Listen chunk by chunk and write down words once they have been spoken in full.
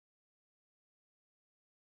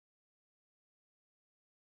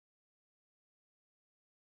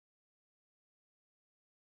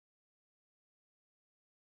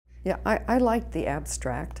Yeah, I liked the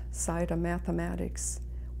abstract side of mathematics,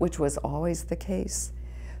 which was always the case.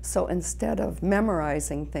 So instead of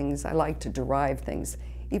memorizing things, I like to derive things.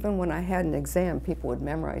 Even when I had an exam, people would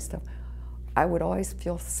memorize stuff. I would always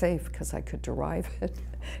feel safe because I could derive it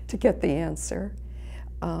to get the answer.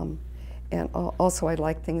 And also I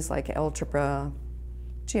like things like algebra,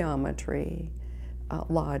 geometry,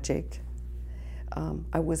 logic.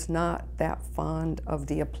 I was not that fond of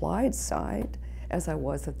the applied side as I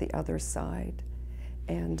was of the other side.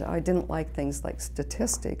 And I didn't like things like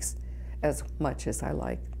statistics as much as I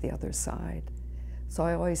liked the other side. So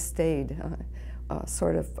I always stayed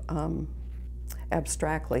sort of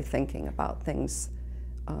abstractly thinking about things.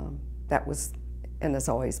 That was and has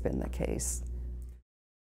always been the case.